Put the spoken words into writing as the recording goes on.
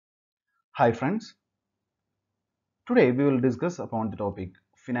Hi friends, today we will discuss upon the topic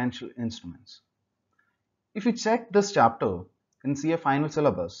financial instruments. If you check this chapter in CA final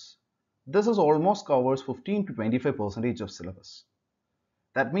syllabus, this is almost covers 15 to 25% of syllabus.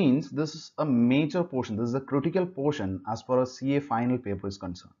 That means this is a major portion, this is a critical portion as far as CA final paper is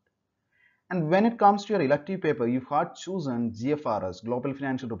concerned. And when it comes to your elective paper, you have chosen GFRS, Global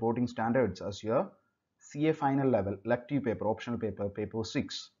Financial Reporting Standards as your CA final level elective paper, optional paper, paper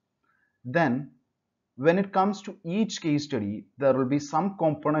 6. Then when it comes to each case study, there will be some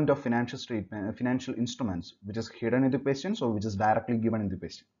component of financial statement, financial instruments, which is hidden in the questions or which is directly given in the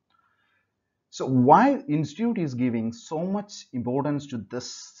question. So why Institute is giving so much importance to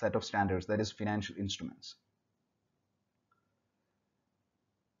this set of standards, that is financial instruments?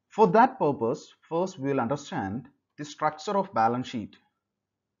 For that purpose, first we will understand the structure of balance sheet,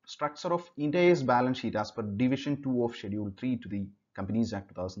 structure of India's balance sheet as per Division 2 of Schedule 3 to the Companies Act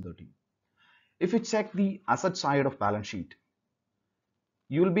 2013. If you check the asset side of balance sheet,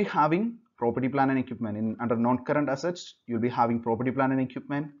 you will be having property, plant and equipment. Under non-current assets, you'll be having property, plant and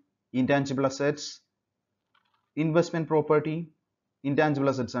equipment, intangible assets, investment property, intangible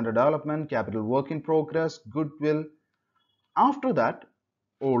assets under development, capital work in progress, goodwill. After that,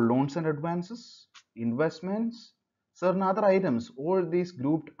 all loans and advances, investments, certain other items, all these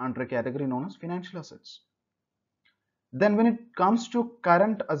grouped under a category known as financial assets. Then when it comes to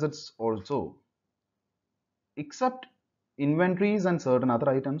current assets also, except inventories and certain other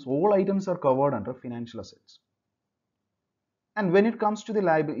items, all items are covered under financial assets. And when it comes to the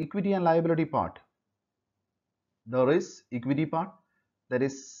equity and liability part, there is equity part, that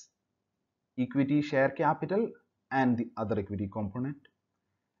is equity share capital and the other equity component.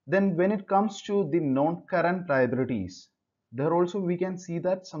 Then when it comes to the non-current liabilities, there also we can see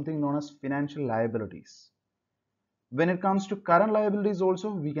that something known as financial liabilities. When it comes to current liabilities also,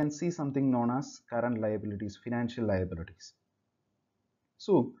 we can see something known as current liabilities, financial liabilities.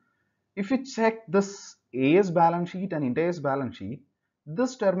 So if you check this AS balance sheet and Ind-AS balance sheet,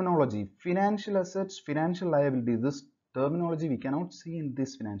 this terminology, financial assets, financial liability, this terminology we cannot see in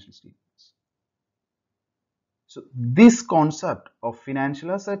these financial statements. So this concept of financial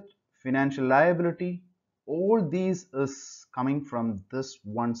asset, financial liability, all these is coming from this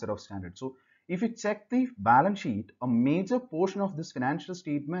one set of standards. So if you check the balance sheet, a major portion of this financial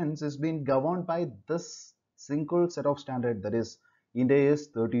statements is being governed by this single set of standard, that is Ind AS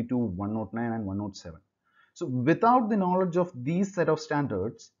 32, 109 and 107. So without the knowledge of these set of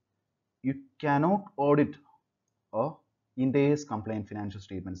standards, you cannot audit a Ind AS compliant financial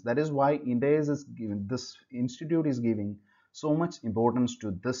statements. That is why Ind AS is given, this institute is giving so much importance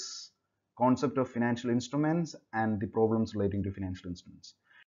to this concept of financial instruments and the problems relating to financial instruments.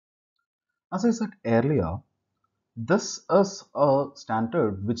 As I said earlier, this is a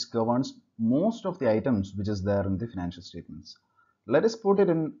standard which governs most of the items which is there in the financial statements. Let us put it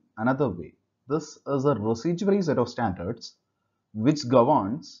in another way. This is a residuary set of standards which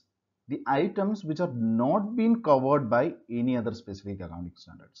governs the items which are not being covered by any other specific accounting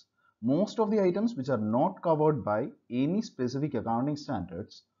standards. Most of the items which are not covered by any specific accounting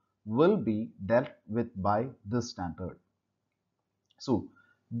standards will be dealt with by this standard. So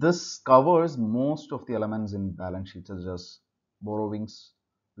this covers most of the elements in balance sheet, such as borrowings,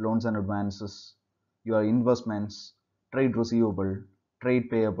 loans and advances, your investments, trade receivable, trade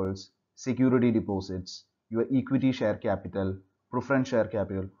payables, security deposits, your equity share capital, preference share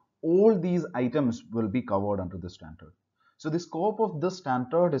capital. All these items will be covered under the standard. So the scope of this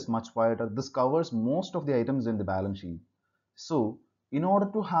standard is much wider. This covers most of the items in the balance sheet. So in order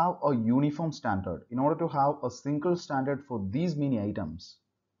to have a uniform standard, in order to have a single standard for these many items,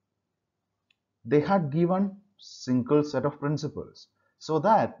 they had given single set of principles, so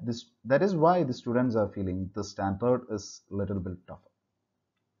that is why the students are feeling the standard is a little bit tougher.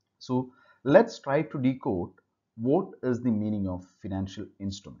 So let's try to decode what is the meaning of financial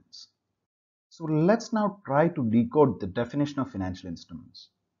instruments. So let's now try to decode the definition of financial instruments.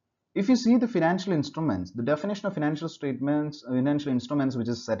 If you see the financial instruments, the definition of financial statements, financial instruments which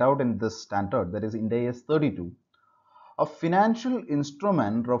is set out in this standard, that is Ind AS 32, a financial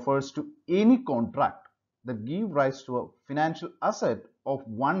instrument refers to any contract that gives rise to a financial asset of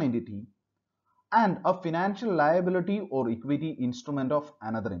one entity and a financial liability or equity instrument of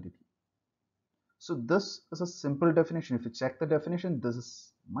another entity. So this is a simple definition. If you check the definition, this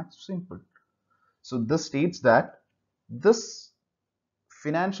is much simple. So this states that this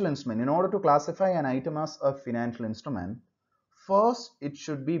financial instrument, in order to classify an item as a financial instrument, first it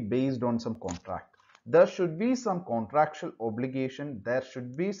should be based on some contract. There should be some contractual obligation, there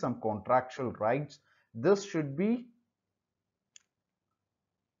should be some contractual rights, this should be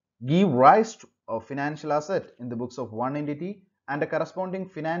give rise to a financial asset in the books of one entity and a corresponding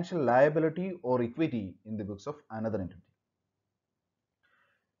financial liability or equity in the books of another entity.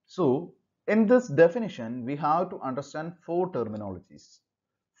 So, in this definition, we have to understand four terminologies.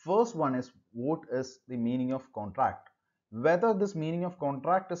 First one is what is the meaning of contract? Whether this meaning of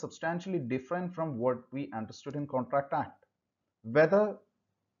contract is substantially different from what we understood in Contract Act. Whether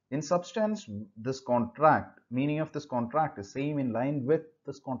in substance this contract, meaning of this contract is same in line with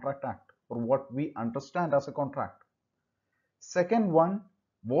this Contract Act or what we understand as a contract. Second one,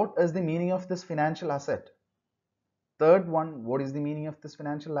 what is the meaning of this financial asset? Third one, what is the meaning of this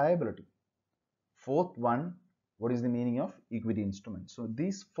financial liability? Fourth one, what is the meaning of equity instrument? So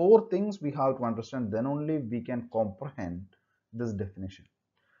these four things we have to understand, then only we can comprehend this definition.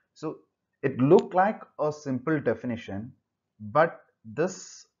 So it looked like a simple definition, but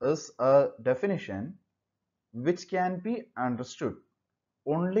this is a definition which can be understood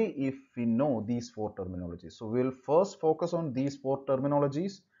only if we know these four terminologies. So we'll first focus on these four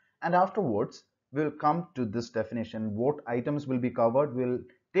terminologies, and afterwards we'll come to this definition. What items will be covered? We'll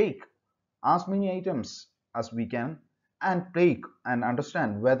take as many items as we can and take and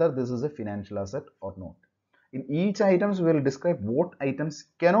understand whether this is a financial asset or not. In each items, we will describe what items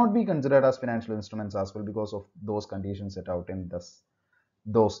cannot be considered as financial instruments as well because of those conditions set out in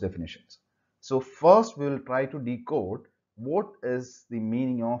those definitions. So first we will try to decode what is the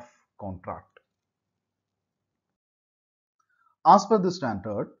meaning of contract. As per the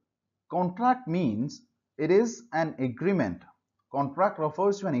standard, contract means it is an agreement. Contract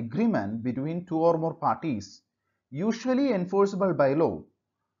refers to an agreement between two or more parties, usually enforceable by law,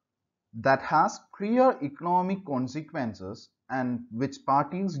 that has clear economic consequences and which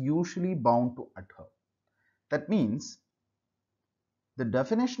parties usually bound to adhere. That means the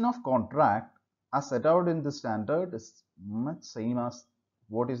definition of contract as set out in the standard is much same as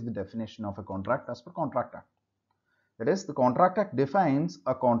what is the definition of a contract as per Contract Act. That is, the Contract Act defines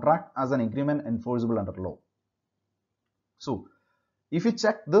a contract as an agreement enforceable under law. So if you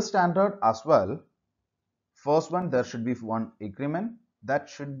check this standard as well, first one, there should be one agreement that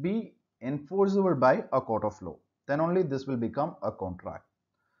should be enforceable by a court of law. Then only this will become a contract.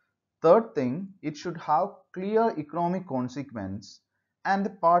 Third thing, it should have clear economic consequence and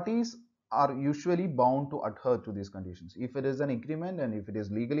the parties are usually bound to adhere to these conditions. If it is an agreement and if it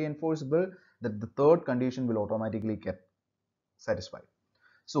is legally enforceable, that the third condition will automatically get satisfied.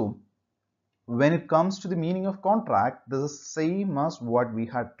 So when it comes to the meaning of contract, this is same as what we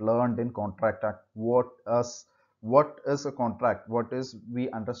had learned in Contract Act. What is a contract? What is we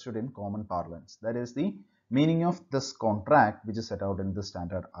understood in common parlance? That is the meaning of this contract which is set out in the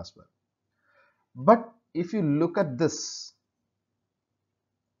standard as well. But if you look at this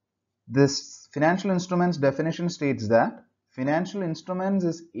financial instruments definition states that financial instruments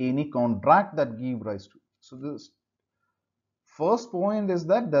is any contract that give rise to. So this first point is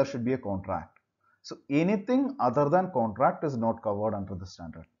that there should be a contract. So anything other than contract is not covered under the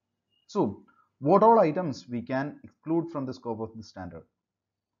standard. So what all items we can exclude from the scope of the standard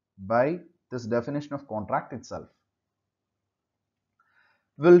by this definition of contract itself?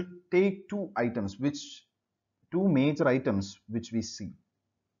 We'll take two major items which we see.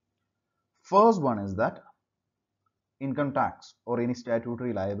 First one is that income tax or any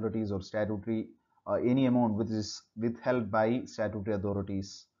statutory liabilities or statutory any amount which is withheld by statutory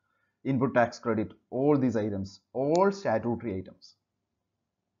authorities, input tax credit, all these items, all statutory items.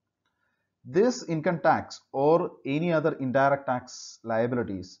 This income tax or any other indirect tax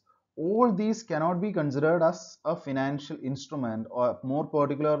liabilities, all these cannot be considered as a financial instrument or more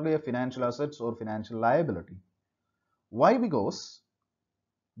particularly a financial assets or financial liability. Why? Because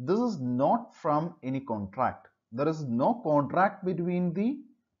this is not from any contract. There is no contract between the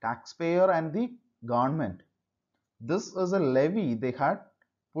taxpayer and the government. This is a levy they had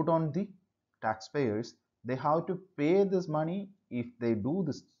put on the taxpayers. They have to pay this money if they do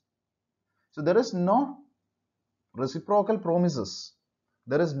this. So there is no reciprocal promises.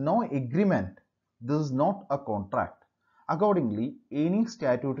 There is no agreement. This is not a contract. Accordingly, any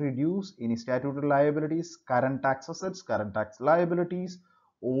statutory dues, any statutory liabilities, current tax assets, current tax liabilities,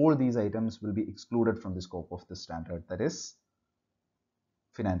 all these items will be excluded from the scope of the standard, that is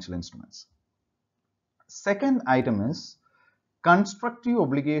financial instruments. Second item is constructive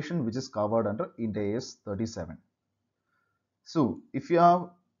obligation, which is covered under Ind AS 37. So if you are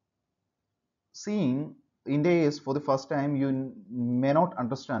seeing Ind AS for the first time, you may not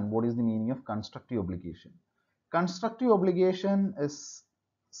understand what is the meaning of constructive obligation. Constructive obligation is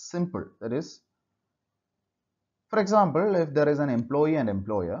simple, that is, for example, if there is an employee and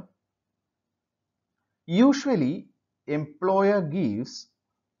employer, usually employer gives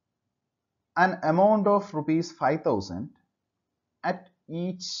an amount of rupees 5,000 at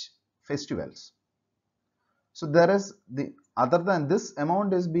each festivals. So there is the other than this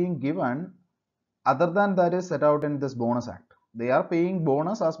amount is being given, other than that is set out in this bonus act. They are paying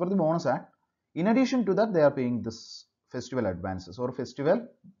bonus as per the bonus act. In addition to that, they are paying this festival advances or festival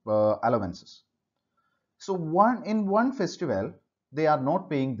allowances. So in one festival, they are not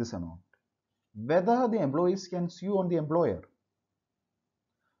paying this amount. Whether the employees can sue on the employer,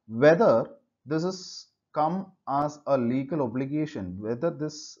 whether this is come as a legal obligation, whether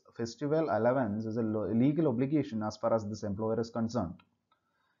this festival allowance is a legal obligation as far as this employer is concerned.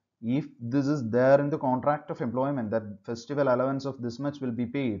 If this is there in the contract of employment that festival allowance of this much will be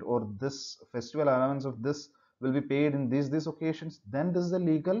paid, or this festival allowance of this will be paid in these occasions, then this is a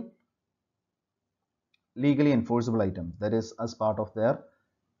legally enforceable item, that is as part of their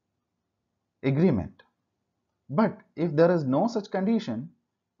agreement. But if there is no such condition,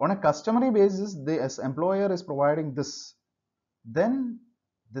 on a customary basis, the employer is providing this, then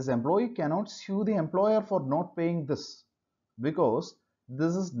this employee cannot sue the employer for not paying this, because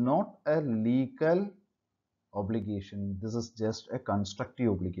this is not a legal obligation. This is just a constructive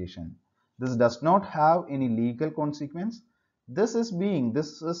obligation. This does not have any legal consequence. This is being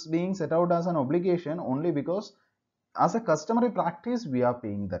set out as an obligation only because as a customary practice we are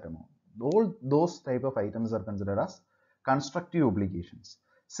paying that amount. All those type of items are considered as constructive obligations.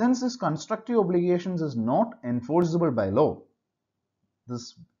 Since this constructive obligations is not enforceable by law,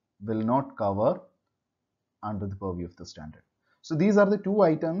 this will not cover under the purview of the standard. So these are the two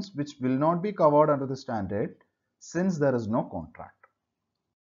items which will not be covered under the standard since there is no contract.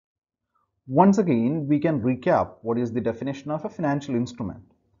 Once again, we can recap what is the definition of a financial instrument.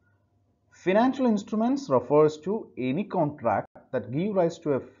 Financial instruments refers to any contract that give rise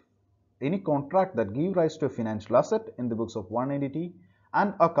to a financial asset in the books of one entity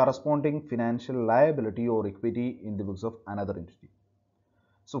and a corresponding financial liability or equity in the books of another entity.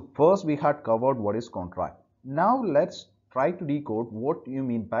 So first we had covered what is contract. Now let's try to decode what you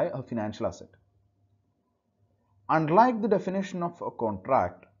mean by a financial asset. Unlike the definition of a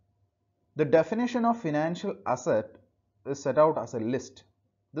contract, the definition of financial asset is set out as a list.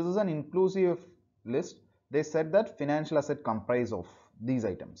 This is an inclusive list. They said that financial asset comprise of these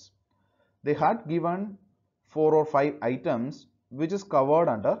items. They had given 4 or 5 items which is covered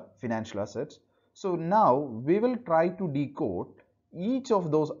under financial assets. So now we will try to decode each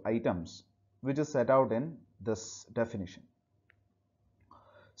of those items which is set out in this definition.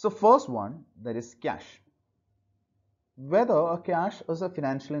 So first one, that is cash. Whether a cash is a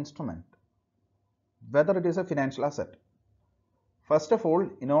financial instrument, whether it is a financial asset. First of all,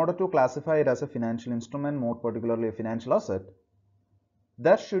 in order to classify it as a financial instrument, more particularly a financial asset,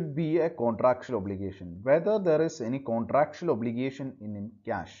 there should be a contractual obligation, whether there is any contractual obligation in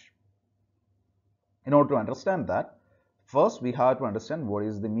cash. In order to understand that, first we have to understand what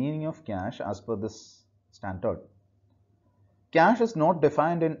is the meaning of cash as per this standard. Cash is not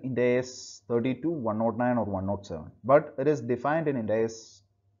defined in Ind AS 32, 109 or 107, but it is defined in Ind AS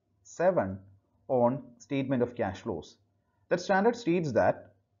 7 on statement of cash flows. That standard states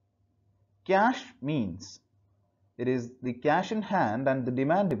that cash means it is the cash in hand and the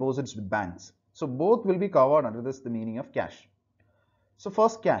demand deposits with banks. So both will be covered under this, the meaning of cash. So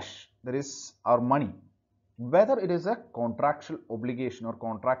first, cash, that is our money, whether it is a contractual obligation or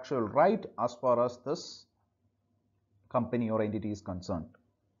contractual right as far as this company or entity is concerned.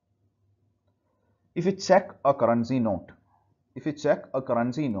 If you check a currency note,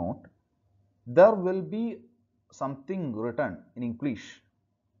 there will be something written in English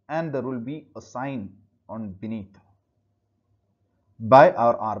and there will be a sign on beneath by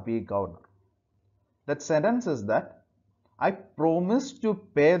our RBI governor. That sentence is that I promise to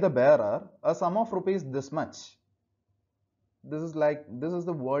pay the bearer a sum of rupees this much. This is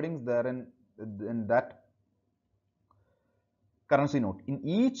the wordings there in that currency note. In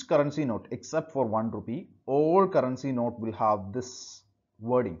each currency note except for 1 rupee, all currency note will have this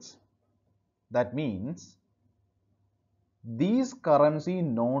wordings. That means these currency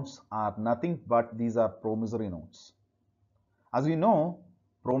notes are nothing but these are promissory notes. As you know,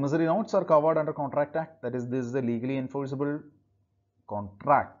 promissory notes are covered under Contract Act. That is, this is a legally enforceable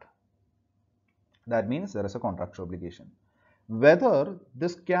contract. That means there is a contractual obligation. Whether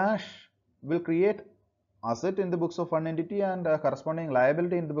this cash will create asset in the books of one entity and a corresponding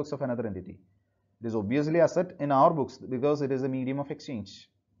liability in the books of another entity. It is obviously asset in our books because it is a medium of exchange.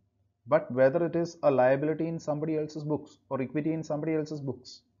 But whether it is a liability in somebody else's books or equity in somebody else's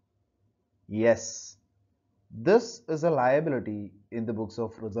books, yes, this is a liability in the books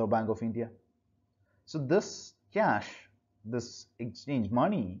of Reserve Bank of India. So this cash, this exchange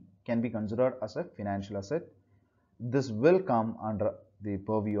money can be considered as a financial asset. This will come under the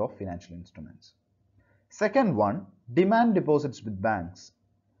purview of financial instruments. Second one, demand deposits with banks.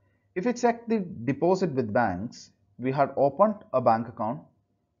 If we check the deposit with banks, we had opened a bank account,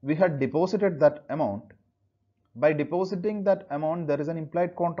 we had deposited that amount. By depositing that amount, there is an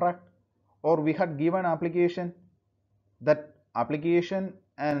implied contract, or we had given application. That application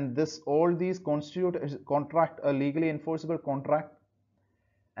and all these constitute a contract, a legally enforceable contract.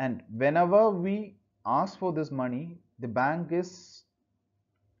 And whenever we ask for this money, the bank is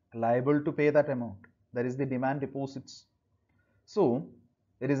liable to pay that amount. That is the demand deposits. So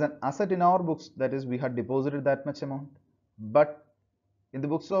it is an asset in our books, that is we had deposited that much amount, but in the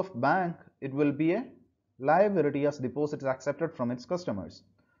books of bank it will be a liability as deposits accepted from its customers.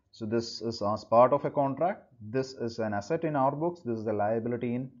 So this is as part of a contract. This is an asset in our books, this is a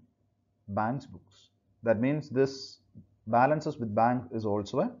liability in bank's books. That means this balances with bank is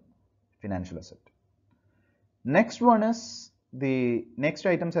also a financial asset. Next one is the next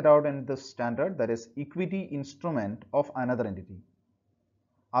item set out in this standard, that is equity instrument of another entity.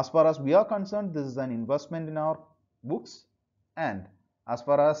 As far as we are concerned, this is an investment in our books, and as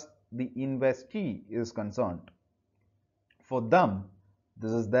far as the investee is concerned, for them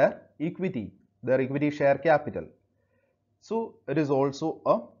this is their equity share capital. So it is also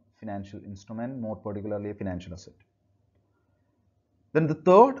a financial instrument, more particularly a financial asset. Then the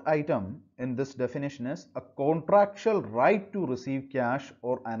third item in this definition is a contractual right to receive cash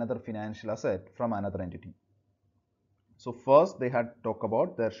or another financial asset from another entity. So first they had talked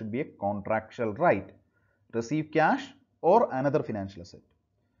about there should be a contractual right, receive cash or another financial asset.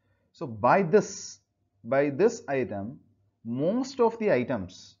 So by this item, most of the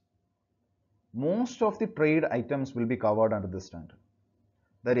trade items will be covered under this standard.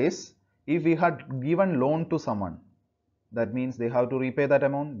 That is, if we had given loan to someone, that means they have to repay that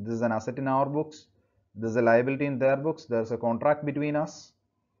amount. This is an asset in our books, this is a liability in their books, there is a contract between us.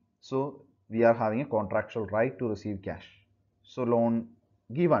 So we are having a contractual right to receive cash. So loan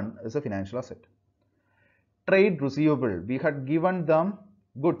given is a financial asset. Trade receivable, we had given them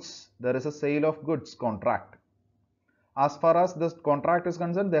goods, there is a sale of goods contract. As far as this contract is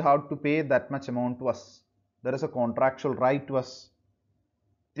concerned, they have to pay that much amount to us. There is a contractual right to us.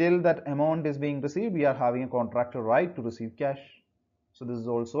 Till that amount is being received, we are having a contractual right to receive cash. So this is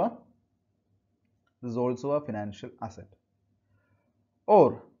also a financial asset.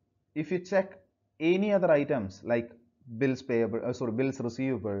 Or if you check any other items like bills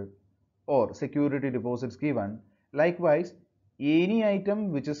receivable or security deposits given, likewise any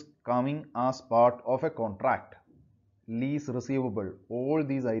item which is coming as part of a contract, lease receivable, all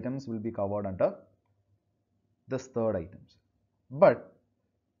these items will be covered under this third items. But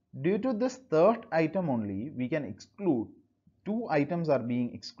due to this third item only, we can exclude two items are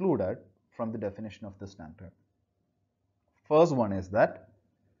being excluded from the definition of the standard. First one is that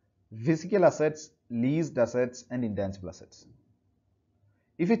physical assets, leased assets and intangible assets.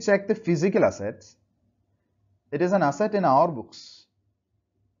 If you check the physical assets, it is an asset in our books,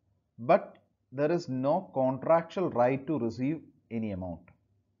 but there is no contractual right to receive any amount.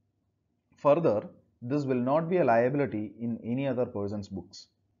 Further, this will not be a liability in any other person's books.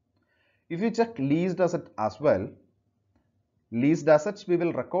 If you check leased asset as well, leased assets we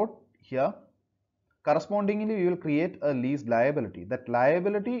will record here. Correspondingly, we will create a leased liability. That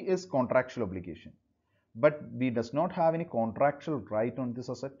liability is contractual obligation, but we does not have any contractual right on this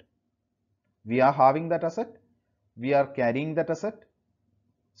asset. We are having that asset, we are carrying that asset.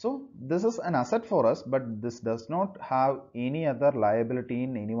 So this is an asset for us, but this does not have any other liability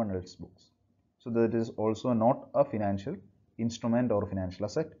in anyone else's books. So that is also not a financial instrument or financial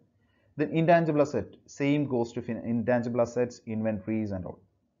asset. Then intangible asset, same goes to intangible assets, inventories and all.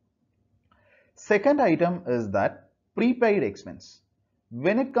 Second item is that prepaid expense.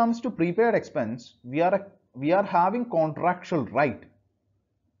 When it comes to prepaid expense, we are having contractual right,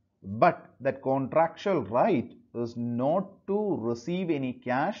 but that contractual right is not to receive any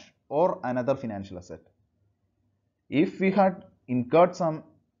cash or another financial asset. If we had incurred some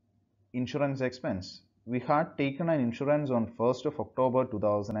insurance expense, we had taken an insurance on 1st of October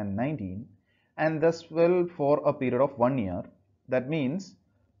 2019, and this will for a period of 1 year. That means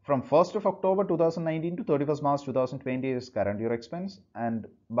from 1st of October 2019 to 31st March 2020 is current year expense, and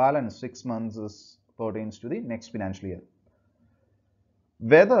balance 6 months pertains to the next financial year.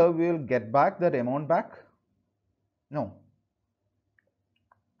 Whether we will get back that amount back? No.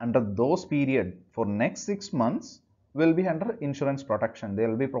 Under those period for next 6 months will be under insurance protection. They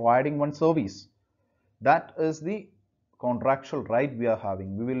will be providing one service. That is the contractual right we are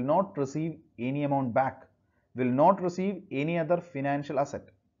having. We will not receive any amount back. We will not receive any other financial asset.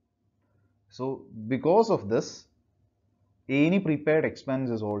 So because of this, any prepaid expense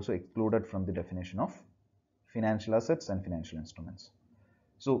is also excluded from the definition of financial assets and financial instruments.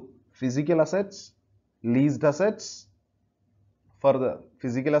 So physical assets, leased assets, for the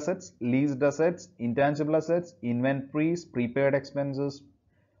physical assets, leased assets, intangible assets, inventories, prepaid expenses,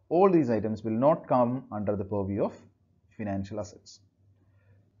 all these items will not come under the purview of financial assets.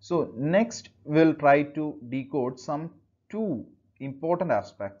 So next we'll try to decode some two important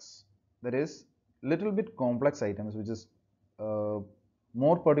aspects, that is little bit complex items, which is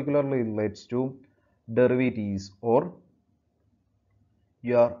more particularly relates to derivatives or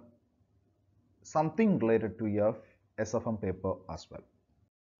your something related to your SFM paper as well.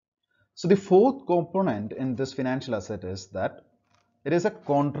 So the fourth component in this financial asset is that it is a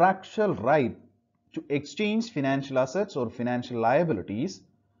contractual right to exchange financial assets or financial liabilities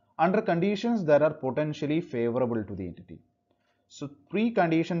under conditions that are potentially favorable to the entity. So three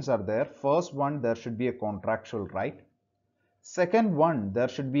conditions are there. First one, there should be a contractual right. Second one, there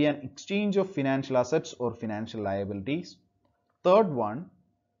should be an exchange of financial assets or financial liabilities. Third one,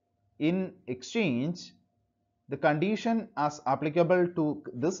 in exchange, the condition as applicable to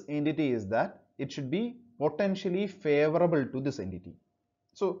this entity is that it should be potentially favorable to this entity.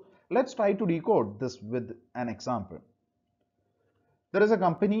 So let's try to decode this with an example. There is a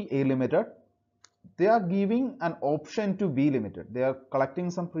company A Limited. They are giving an option to B Limited. They are collecting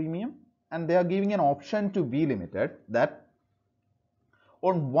some premium and they are giving an option to B Limited that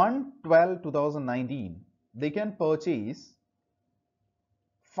on 1/12/2019 they can purchase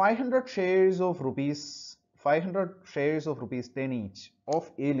 500 shares of rupees 10 each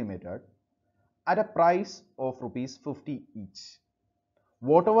of A Limited at a price of rupees 50 each.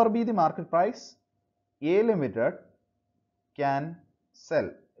 Whatever be the market price, A Limited can sell.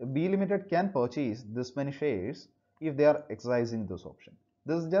 B Limited can purchase this many shares if they are exercising this option.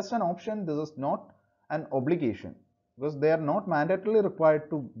 This is just an option. This is not an obligation because they are not mandatorily required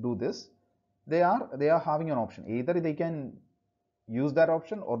to do this. They are having an option. Either they can use that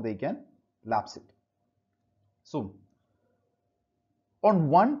option or they can lapse it. So on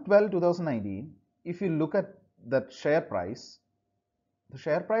 1/12/2019, if you look at that share price, the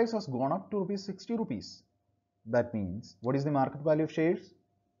share price has gone up to 60 rupees. That means what is the market value of shares?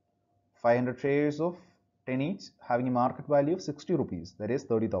 500 shares of 10 each having a market value of 60 rupees, that is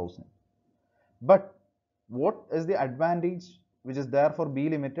 30,000. But what is the advantage which is there for B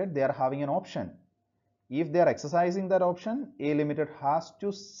Limited? They are having an option. If they are exercising that option, A Limited has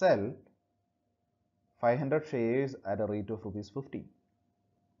to sell 500 shares at a rate of rupees 50.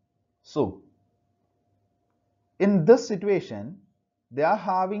 So in this situation, they are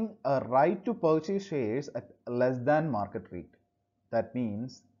having a right to purchase shares at less than market rate. That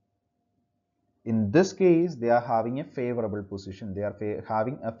means in this case, they are having a favorable position. They are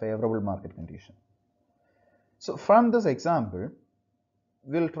having a favorable market condition. So from this example,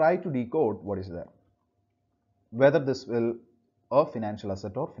 we'll try to decode what is there. Whether this will a financial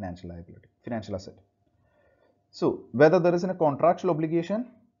asset or financial liability. Financial asset. So whether there is a contractual obligation,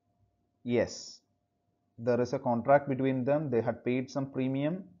 yes. There is a contract between them. They had paid some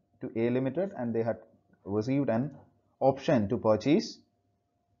premium to A Limited and they had received an option to purchase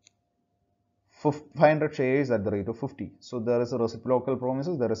 500 shares at the rate of 50. So there is a reciprocal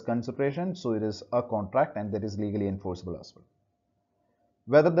promises, there is consideration, so it is a contract and that is legally enforceable as well.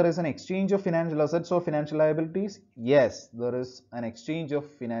 Whether there is an exchange of financial assets or financial liabilities, yes, there is an exchange of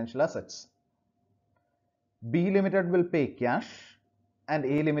financial assets. B Limited will pay cash and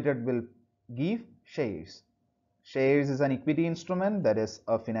A Limited will give shares. Shares is an equity instrument, that is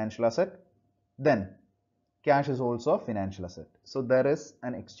a financial asset. Then cash is also a financial asset. So there is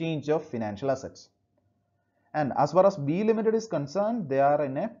an exchange of financial assets. And as far as B Limited is concerned, they are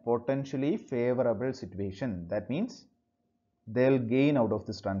in a potentially favorable situation. That means they'll gain out of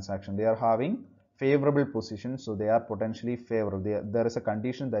this transaction. They are having favorable position, so they are potentially favorable. There is a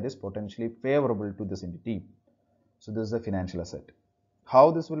condition that is potentially favorable to this entity. So this is a financial asset.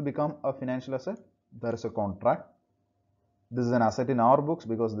 How this will become a financial asset? There is a contract. This is an asset in our books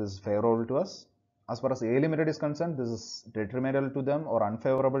because this is favorable to us. As far as A Limited is concerned, this is detrimental to them or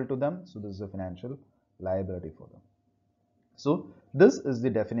unfavorable to them. So this is a financial liability for them. So this is the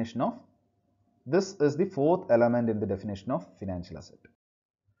definition of, this is the fourth element in the definition of financial asset.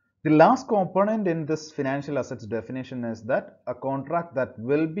 The last component in this financial assets definition is that a contract that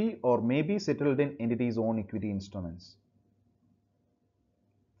will be or may be settled in entity's own equity instruments.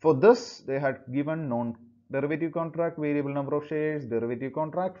 For this, they had given non-derivative contract, variable number of shares, derivative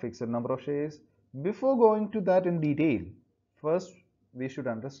contract, fixed number of shares. Before going to that in detail, first we should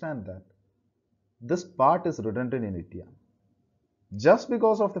understand that this part is redundant in India. Just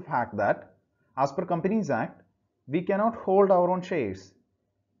because of the fact that As per Companies Act, we cannot hold our own shares.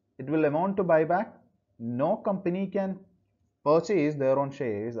 It will amount to buyback. No company can purchase their own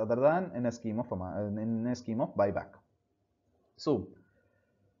shares other than in a scheme of buyback. So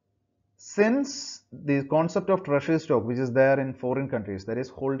since the concept of treasury stock, which is there in foreign countries, that is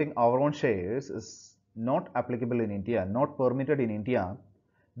holding our own shares, is not applicable in India, not permitted in India,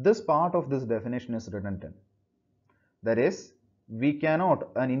 this part of this definition is redundant. That is,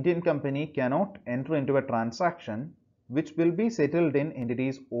 an Indian company cannot enter into a transaction which will be settled in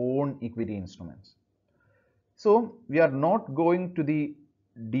entity's own equity instruments. So we are not going to the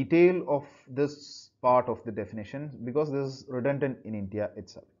detail of this part of the definition because this is redundant in India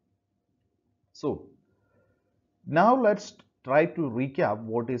itself. So now let's try to recap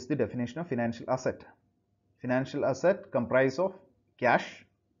what is the definition of financial asset. Financial asset comprise of cash,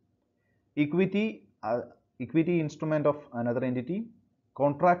 equity instrument of another entity,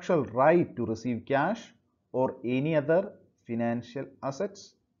 contractual right to receive cash or any other financial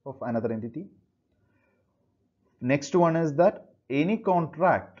assets of another entity. Next one is that any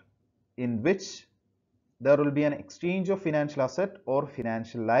contract in which there will be an exchange of financial asset or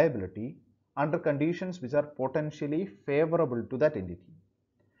financial liability under conditions which are potentially favorable to that entity.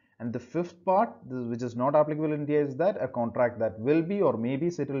 And the fifth part, which is not applicable in India, is that a contract that will be or may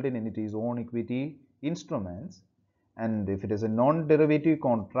be settled in entity's own equity instruments. And if it is a non-derivative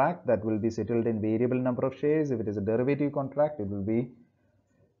contract, that will be settled in variable number of shares. If it is a derivative contract, it will be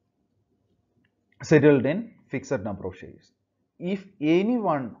settled in fixed number of shares. If any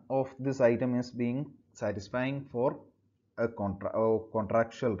one of this item is being satisfying for a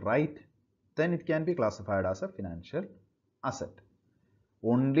contractual right, then it can be classified as a financial asset.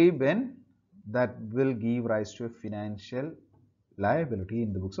 Only when that will give rise to a financial liability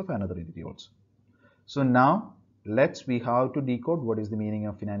in the books of another entity also. So now we have to decode what is the meaning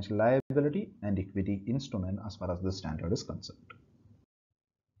of financial liability and equity instrument as far as the standard is concerned.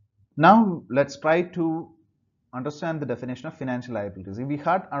 Now let's try to understand the definition of financial liabilities. If we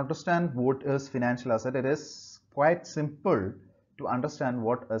had to understand what is financial asset, it is quite simple to understand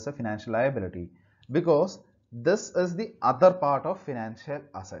what is a financial liability, because this is the other part of financial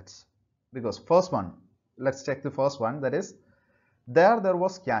assets. Because first one, let's check the first one, that is there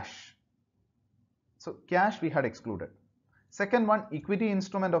was cash. So cash we had excluded. Second one, equity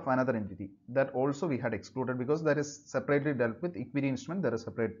instrument of another entity, that also we had excluded because that is separately dealt with. Equity instrument, there is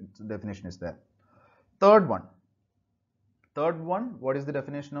separate definition is there. Third one, what is the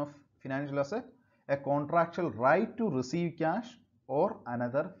definition of financial asset? A contractual right to receive cash or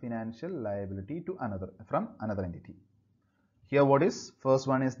another financial liability from another entity. Here what is? First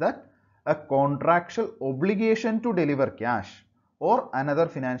one is that a contractual obligation to deliver cash or another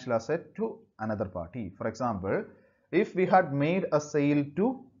financial asset to another party. For example, if we had made a sale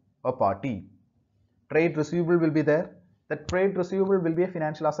to a party, trade receivable will be there. That trade receivable will be a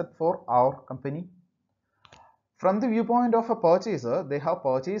financial asset for our company. From the viewpoint of a purchaser, they have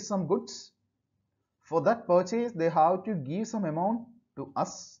purchased some goods. For that purchase, they have to give some amount to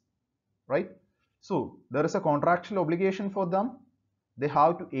us, right? So there is a contractual obligation for them. They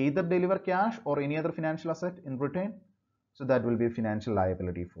have to either deliver cash or any other financial asset in return. So that will be a financial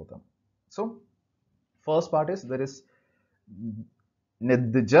liability for them. So first part is there is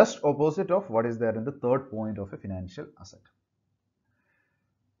the just opposite of what is there in the third point of a financial asset.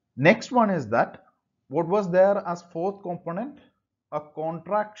 Next one is that what was there as fourth component? A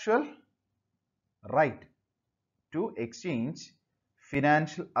contractual right to exchange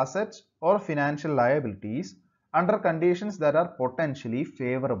financial assets or financial liabilities under conditions that are potentially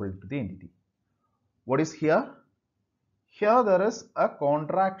favorable to the entity. What is here? Here there is a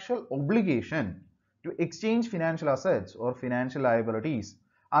contractual obligation to exchange financial assets or financial liabilities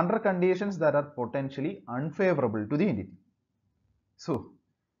under conditions that are potentially unfavorable to the entity. So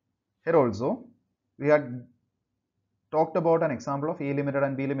here also we had talked about an example of A Limited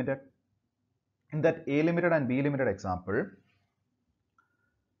and B Limited. In that A Limited and B Limited example,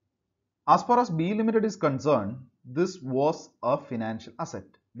 as far as B Limited is concerned, this was a financial asset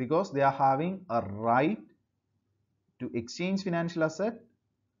because they are having a right to exchange financial asset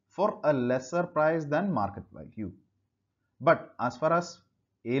for a lesser price than market value. But as far as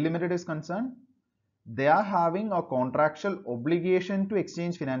A Limited is concerned, they are having a contractual obligation to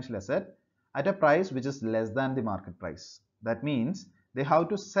exchange financial asset at a price which is less than the market price. That means they have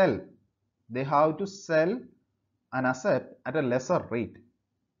to sell an asset at a lesser rate.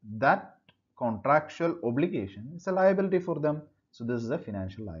 That contractual obligation is a liability for them. So this is a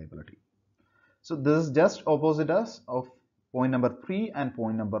financial liability. So this is just opposite us of point number 3 and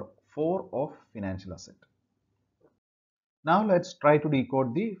point number 4 of financial asset. Now let's try to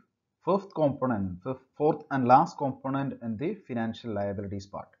decode the fourth and last component in the financial liabilities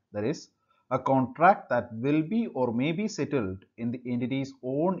part. That is a contract that will be or may be settled in the entity's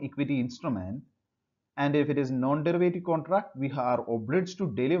own equity instrument. And if it is non-derivative contract, we are obliged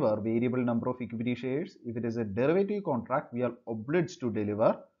to deliver variable number of equity shares. If it is a derivative contract, we are obliged to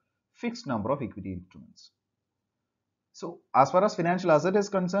deliver fixed number of equity instruments. So as far as financial asset is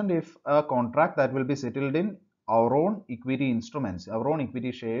concerned, if a contract that will be settled in our own equity instruments, our own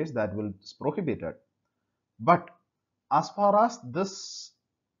equity shares, that will be prohibited. But as far as this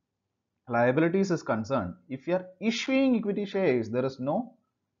liabilities is concerned, if you are issuing equity shares, there is no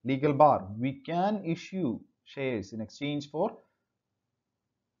legal bar. We can issue shares in exchange for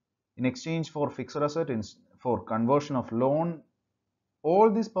fixed asset, for conversion of loan. All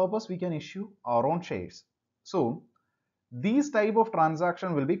this purpose we can issue our own shares. So these type of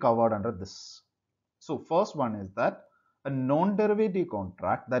transaction will be covered under this. So first one is that a non-derivative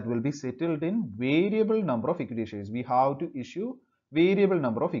contract that will be settled in variable number of equity shares. We have to issue variable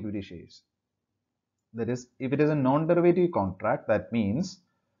number of equity shares. That is, if it is a non-derivative contract, that means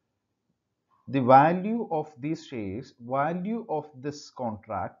the value of these shares, value of this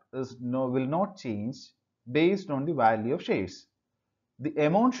contract will not change based on the value of shares. The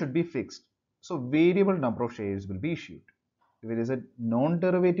amount should be fixed. So variable number of shares will be issued. If it is a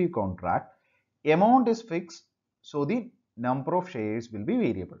non-derivative contract, amount is fixed, so the number of shares will be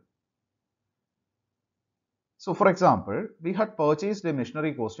variable. So for example, we had purchased a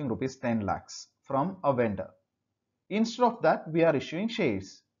machinery costing rupees 10 lakhs from a vendor. Instead of that, we are issuing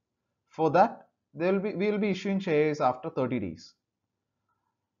shares. For that, we will be issuing shares after 30 days.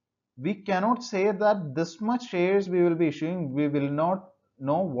 We cannot say that this much shares we will be issuing. We will not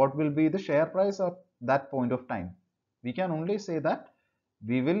know what will be the share price at that point of time. We can only say that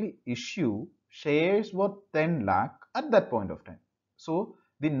we will issue shares worth 10 lakh at that point of time. So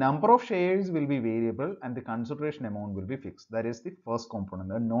the number of shares will be variable and the consideration amount will be fixed. That is the first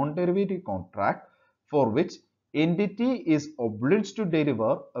component, a non-derivative contract for which entity is obliged to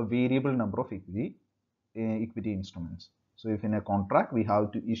deliver a variable number of equity instruments. So if in a contract we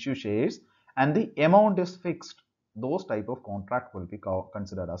have to issue shares and the amount is fixed, those type of contract will be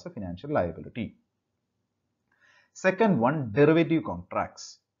considered as a financial liability. Second one, derivative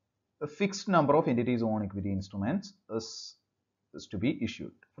contracts. A fixed number of entities own equity instruments is to be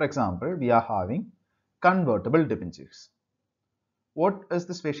issued. For example, we are having convertible debentures. What is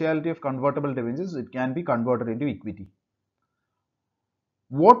the speciality of convertible debentures? It can be converted into equity.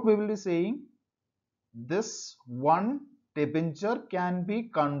 What we will be saying, this one debenture can be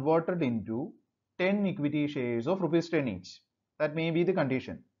converted into 10 equity shares of rupees 10 each. That may be the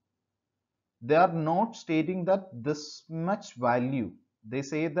condition. They are not stating that this much value. They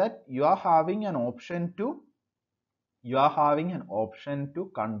say that you are having an option to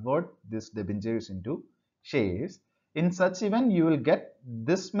convert this debentures into shares. In such event, you will get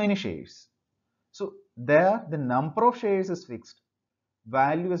this many shares. So there the number of shares is fixed,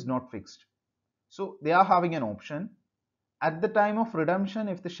 value is not fixed. So they are having an option. At the time of redemption,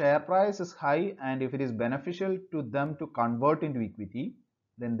 if the share price is high and if it is beneficial to them to convert into equity,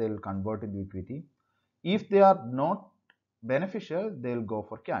 then they will convert into equity. If they are not beneficial, they will go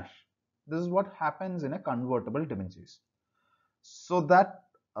for cash. This is what happens in a convertible debentures. So that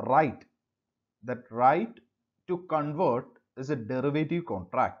right to convert is a derivative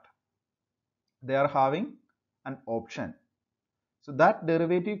contract. They are having an option. So that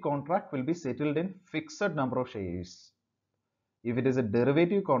derivative contract will be settled in fixed number of shares. If it is a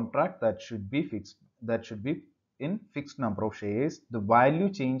derivative contract, that should be fixed. That should be in fixed number of shares. The value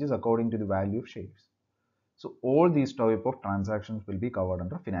changes according to the value of shares. So all these type of transactions will be covered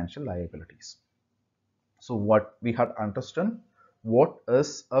under financial liabilities. So what we had understood, what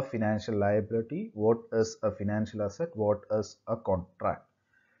is a financial liability, what is a financial asset, what is a contract.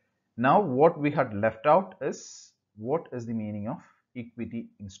 Now what we had left out is what is the meaning of equity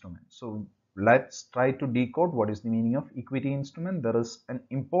instrument. So let's try to decode what is the meaning of equity instrument. There is an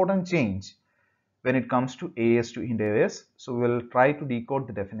important change when it comes to AS to Ind AS. So we'll try to decode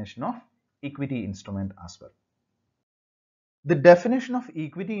the definition of equity instrument as well. The definition of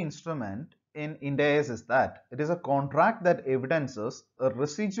equity instrument in Ind AS is that it is a contract that evidences a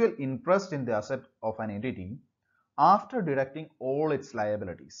residual interest in the asset of an entity after deducting all its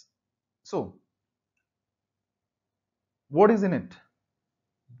liabilities. So what is in it?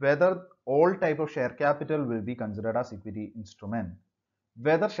 Whether all type of share capital will be considered as equity instrument.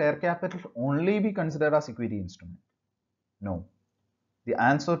 Whether share capital only be considered as equity instrument? No. The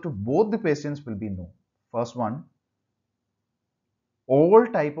answer to both the questions will be no. First one, all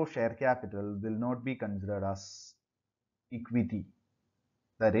type of share capital will not be considered as equity.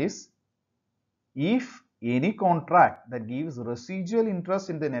 That is, if any contract that gives residual interest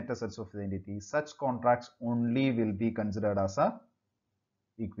in the net assets of the entity, such contracts only will be considered as a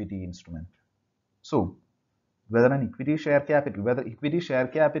equity instrument. So, whether equity share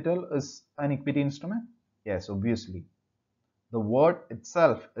capital is an equity instrument? Yes, obviously. The word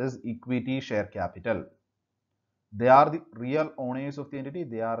itself is equity share capital. They are the real owners of the entity.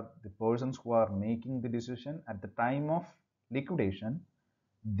 They are the persons who are making the decision at the time of liquidation.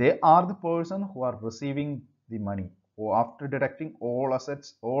 They are the person who are receiving the money. Or after deducting all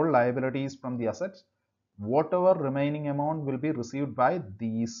assets, all liabilities from the assets, whatever remaining amount will be received by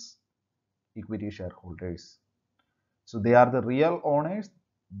these equity shareholders. So they are the real owners.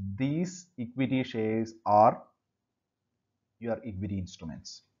 These equity shares are your equity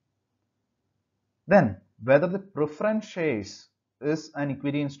instruments. Then, whether the preference shares is an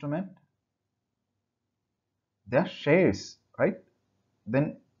equity instrument, they are shares, right?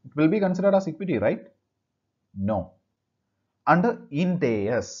 Then it will be considered as equity, right? No. Under Ind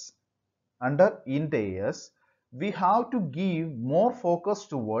AS, we have to give more focus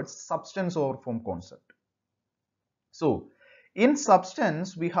towards substance over form concept. So, in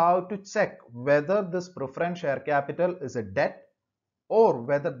substance, we have to check whether this preference share capital is a debt or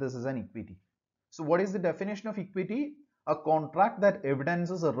whether this is an equity. So, what is the definition of equity? A contract that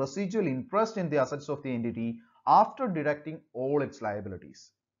evidences a residual interest in the assets of the entity after deducting all its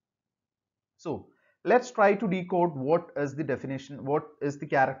liabilities. So, let's try to decode what is the definition, what is the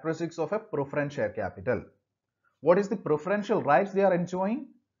characteristics of a preference share capital. What is the preferential rights they are enjoying?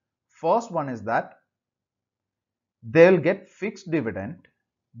 First one is that they'll get fixed dividend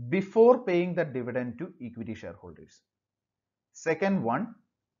before paying that dividend to equity shareholders. Second one,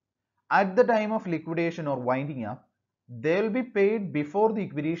 at the time of liquidation or winding up, they'll be paid before the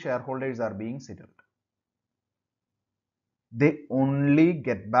equity shareholders are being settled. They only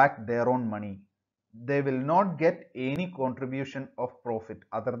get back their own money. They will not get any contribution of profit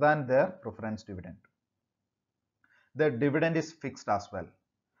other than their preference dividend. The dividend is fixed as well.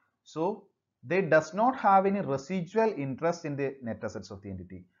 So they does not have any residual interest in the net assets of the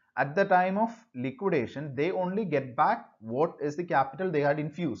entity. At the time of liquidation, they only get back what is the capital they had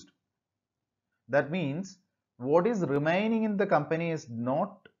infused. That means what is remaining in the company is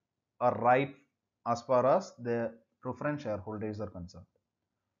not a right as far as the preference shareholders are concerned.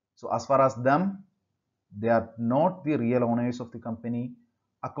 So as far as them, they are not the real owners of the company.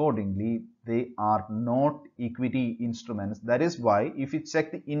 Accordingly, they are not equity instruments. That is why if you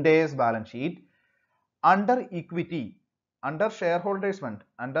check the Ind AS balance sheet, under equity, under shareholders fund,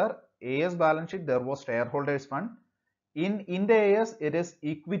 under AS balance sheet, there was shareholders fund. In Ind AS, it is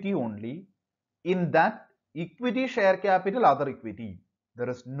equity only. In that equity share capital, other equity, there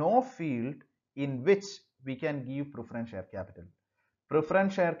is no field in which we can give preference share capital.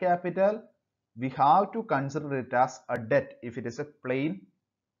 Preference share capital, we have to consider it as a debt if it is a plain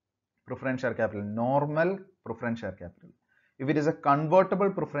preference share capital, normal preference share capital. If it is a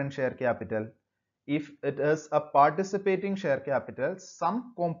convertible preference share capital, if it is a participating share capital,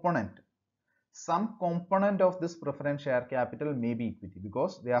 some component of this preference share capital may be equity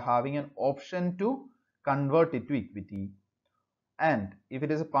because they are having an option to convert it to equity. And if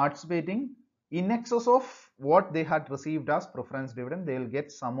it is a participating, in excess of what they had received as preference dividend, they will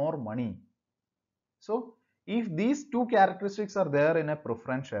get some more money. So if these two characteristics are there in a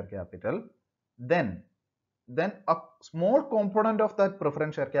preference share capital, then a small component of that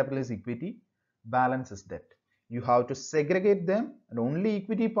preference share capital is equity, balance is debt. You have to segregate them, and only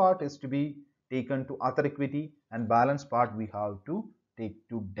equity part is to be taken to other equity, and balance part we have to take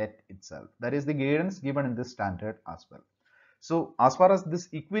to debt itself. That is the guidance given in this standard as well. So as far as this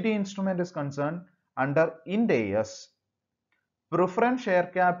equity instrument is concerned, under Ind AS, preference share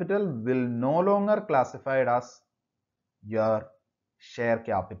capital will no longer classified as your share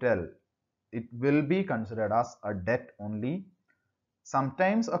capital. It will be considered as a debt only.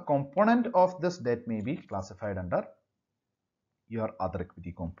 Sometimes a component of this debt may be classified under your other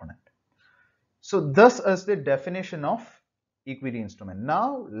equity component. So this is the definition of equity instrument.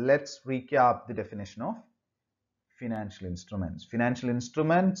 Now let's recap the definition of financial instruments. Financial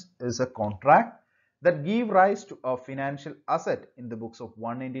instruments is a contract that give rise to a financial asset in the books of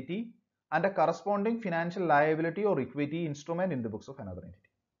one entity and a corresponding financial liability or equity instrument in the books of another entity.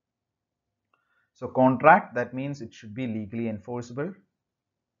 So contract, that means it should be legally enforceable.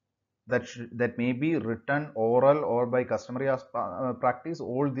 That may be written, oral, or by customary practice.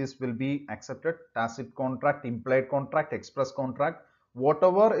 All this will be accepted. Tacit contract, implied contract, express contract,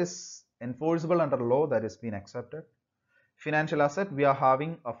 whatever is enforceable under law, that is being accepted. Financial asset, we are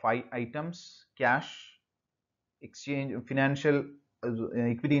having 5 items: cash, exchange, financial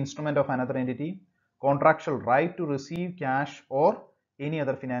equity instrument of another entity, contractual right to receive cash or any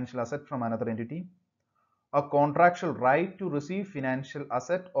other financial asset from another entity, a contractual right to receive financial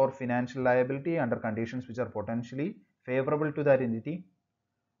asset or financial liability under conditions which are potentially favorable to that entity,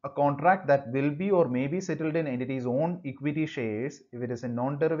 a contract that will be or may be settled in entity's own equity shares. If it is a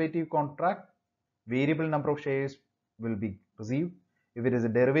non-derivative contract, variable number of shares will be received. If it is a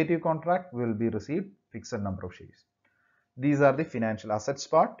derivative contract, will be received fixed number of shares. These are the financial assets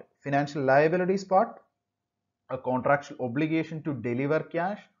part. Financial liabilities part, a contractual obligation to deliver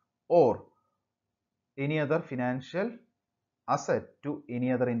cash or any other financial asset to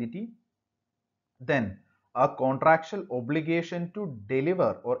any other entity. Then a contractual obligation to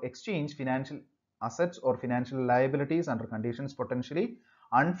deliver or exchange financial assets or financial liabilities under conditions potentially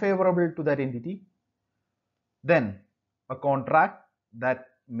unfavorable to that entity. Then a contract that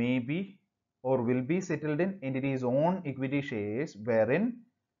may be or will be settled in entity's own equity shares, wherein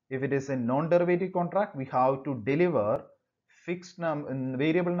if it is a non-derivative contract, we have to deliver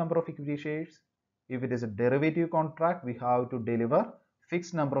variable number of equity shares. If it is a derivative contract, we have to deliver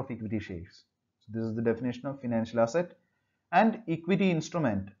fixed number of equity shares. So this is the definition of financial asset. And equity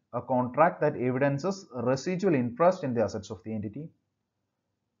instrument, a contract that evidences residual interest in the assets of the entity.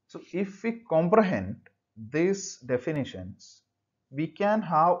 So if we comprehend these definitions, we can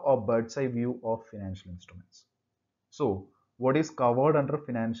have a bird's eye view of financial instruments. So what is covered under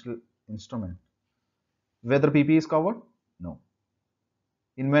financial instrument? Whether PP is covered? No.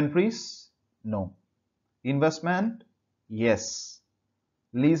 Inventories? No. Investment? Yes.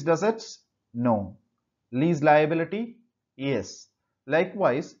 Leased assets? No. Lease liability? Yes.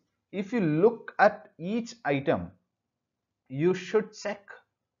 Likewise, if you look at each item, you should check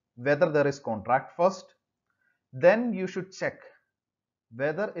whether there is contract first. Then you should check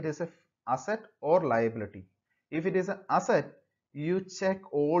whether it is an asset or liability. If it is an asset, you check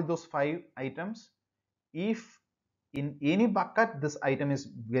all those 5 items. If in any bucket this item is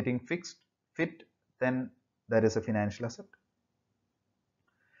getting fit, then that is a financial asset.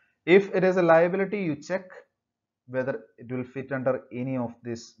 If it is a liability, you check whether it will fit under any of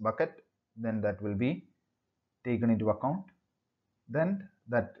this bucket, then that will be taken into account. Then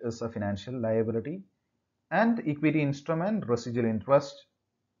that is a financial liability. And equity instrument, residual interest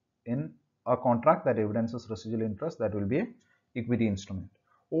in a contract that evidences residual interest, that will be an equity instrument.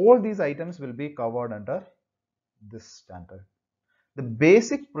 All these items will be covered under this standard. The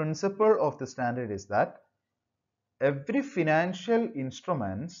basic principle of the standard is that every financial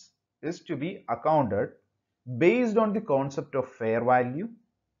instruments is to be accounted based on the concept of fair value.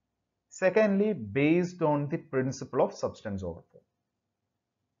 Secondly, based on the principle of substance over form.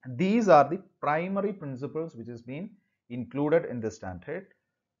 These are the primary principles which has been included in the standard.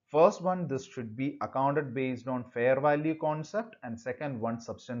 First one, this should be accounted based on fair value concept, and second one,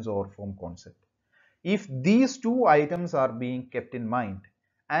 substance over form concept. If these two items are being kept in mind,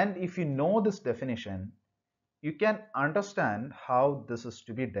 and if you know this definition, you can understand how this is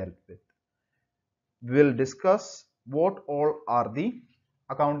to be dealt with. We will discuss what all are the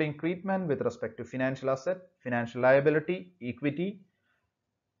accounting treatment with respect to financial asset, financial liability, equity,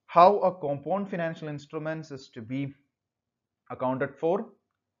 how a compound financial instruments is to be accounted for,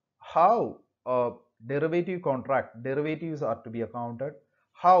 how a derivative contract, derivatives are to be accounted,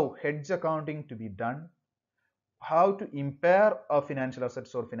 how hedge accounting to be done, how to impair a financial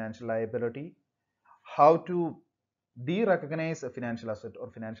assets or financial liability, how to de-recognize a financial asset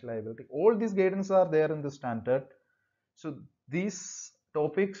or financial liability. All these guidance are there in the standard. So these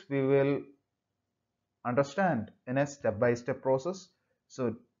topics we will understand in a step-by-step process.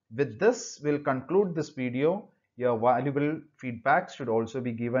 So with this, we'll conclude this video. Your valuable feedback should also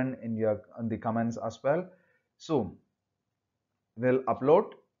be given in the comments as well. So we'll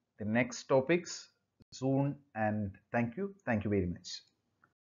upload the next topics soon, and thank you very much.